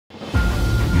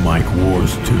Mic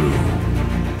Wars 2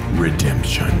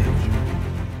 Redemption.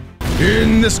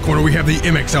 In this corner, we have the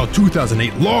MXL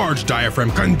 2008 large diaphragm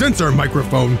condenser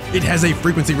microphone. It has a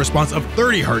frequency response of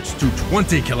 30 Hz to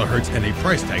 20 kHz and a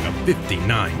price tag of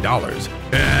 $59.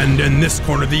 And in this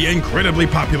corner, the incredibly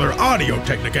popular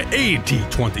Audio-Technica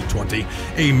AT2020,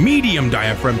 a medium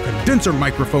diaphragm condenser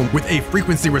microphone with a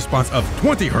frequency response of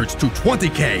 20 Hz to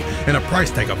 20K and a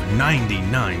price tag of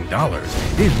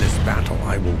 $99. In this battle,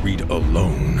 I will read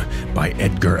Alone by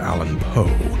Edgar Allan Poe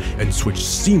and switch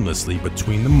seamlessly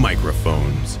between the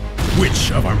microphones.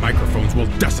 Which of our microphones will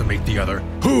decimate the other?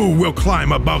 Who will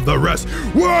climb above the rest?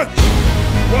 What?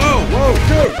 Whoa,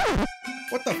 dude!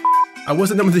 What the f? I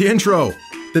wasn't done with the intro.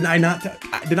 Did I not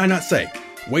say?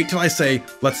 Wait till I say,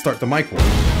 let's start the mic war.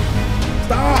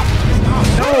 Stop!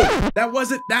 No! That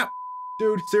wasn't that.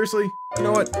 Dude, seriously? You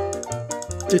know what?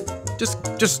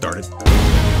 Just start it.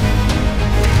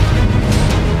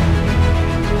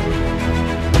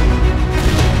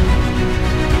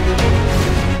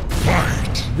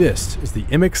 Fight! This is the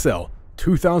MXL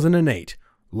 2008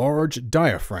 large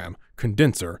diaphragm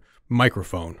condenser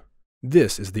microphone.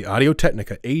 This is the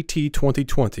Audio-Technica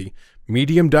AT2020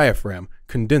 medium diaphragm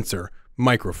condenser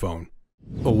microphone.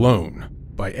 Alone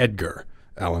by Edgar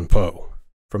Allan Poe.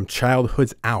 From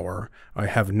childhood's hour, I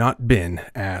have not been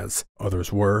as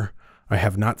others were. I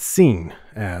have not seen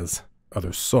as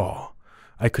others saw.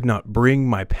 I could not bring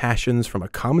my passions from a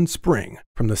common spring.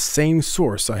 From the same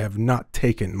source I have not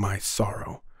taken my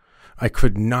sorrow. I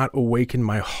could not awaken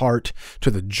my heart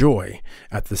to the joy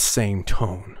at the same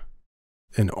tone.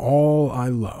 And all I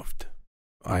loved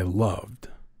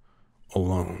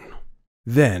alone.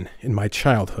 Then, in my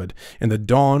childhood, in the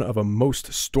dawn of a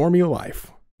most stormy life,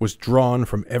 was drawn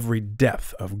from every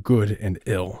depth of good and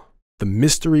ill, the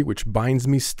mystery which binds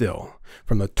me still,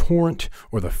 from the torrent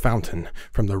or the fountain,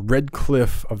 from the red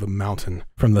cliff of the mountain,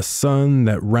 from the sun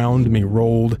that round me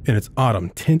rolled in its autumn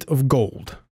tint of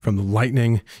gold, from the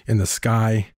lightning in the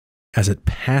sky as it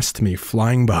passed me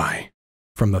flying by,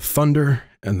 from the thunder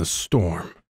and the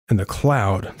storm, and the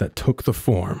cloud that took the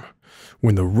form,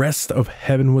 when the rest of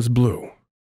heaven was blue,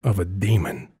 of a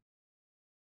demon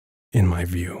in my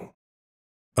view,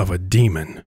 of a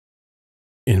demon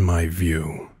in my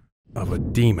view, of a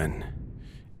demon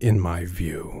in my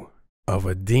view, of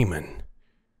a demon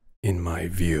in my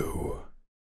view.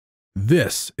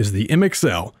 This is the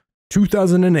MXL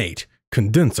 2008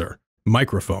 condenser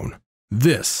microphone.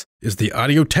 This is the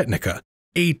Audio-Technica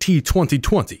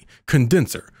AT2020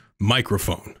 condenser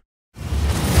microphone.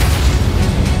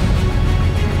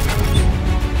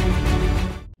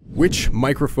 Which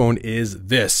microphone is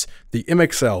this? The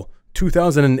MXL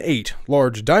 2008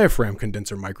 large diaphragm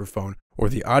condenser microphone or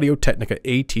the Audio-Technica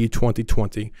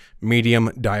AT2020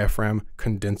 medium diaphragm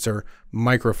condenser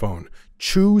microphone?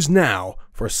 Choose now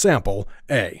for sample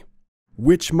A.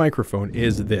 Which microphone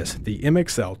is this? The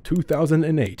MXL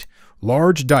 2008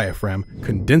 large diaphragm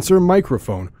condenser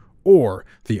microphone or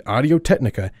the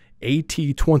Audio-Technica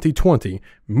AT2020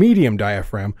 medium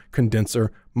diaphragm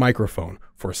condenser microphone?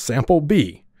 For sample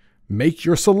B, make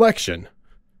your selection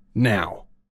now.